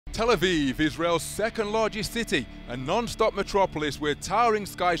Tel Aviv, Israel's second largest city, a non-stop metropolis where towering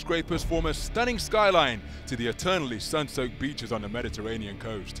skyscrapers form a stunning skyline to the eternally sun-soaked beaches on the Mediterranean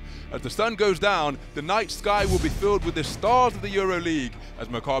coast. As the sun goes down, the night sky will be filled with the stars of the EuroLeague as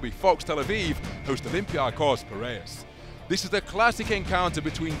Maccabi Fox Tel Aviv host Olympiacos Piraeus. This is a classic encounter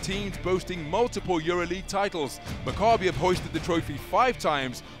between teams boasting multiple EuroLeague titles. Maccabi have hoisted the trophy 5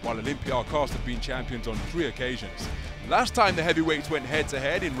 times, while Olympiacos have been champions on 3 occasions. Last time the heavyweights went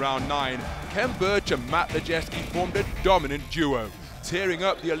head-to-head in round 9, Ken Birch and Matt Lejeski formed a dominant duo, tearing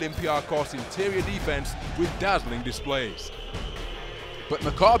up the Olympiacos interior defense with dazzling displays. But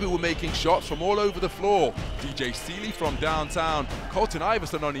Maccabi were making shots from all over the floor. DJ Seeley from downtown, Colton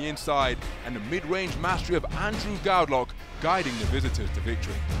Iverson on the inside, and the mid-range mastery of Andrew Goudlock guiding the visitors to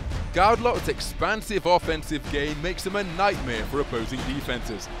victory. Goudlock's expansive offensive game makes him a nightmare for opposing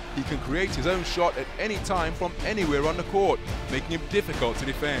defenses. He can create his own shot at any time from anywhere on the court, making him difficult to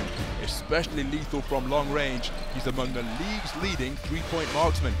defend. Especially lethal from long range, he's among the league's leading three-point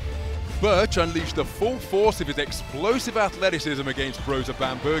marksmen. Birch unleashed the full force of his explosive athleticism against Broza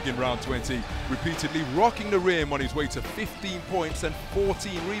Bamberg in round 20, repeatedly rocking the rim on his way to 15 points and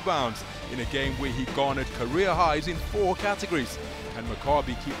 14 rebounds in a game where he garnered career highs in 4 categories. And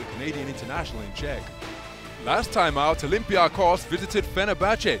Maccabi keep the Canadian international in check. Last time out, Olympiacos visited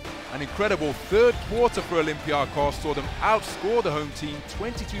Fenerbahce. An incredible third quarter for Olympiacos saw them outscore the home team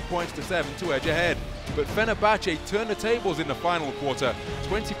 22 points to 7 to edge ahead. But Fenerbahce turned the tables in the final quarter,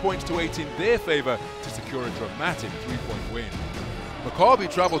 20 points to 8 in their favour to secure a dramatic 3-point win.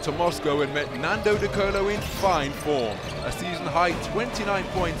 Maccabi travelled to Moscow and met Nando De Colo in fine form. A season-high 29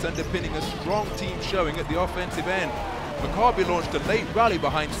 points underpinning a strong team showing at the offensive end. Maccabi launched a late rally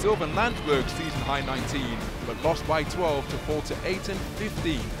behind Sylvan Landsberg's season-high 19, but lost by 12 to fall to 8 and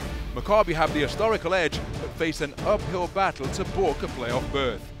 15. Maccabi have the historical edge, but face an uphill battle to balk a playoff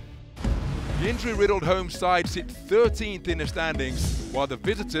berth. The injury-riddled home side sit 13th in the standings, while the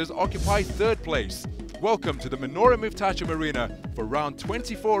visitors occupy 3rd place. Welcome to the Menorah Mivtachim Arena for round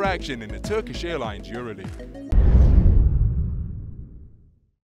 24 action in the Turkish Airlines EuroLeague.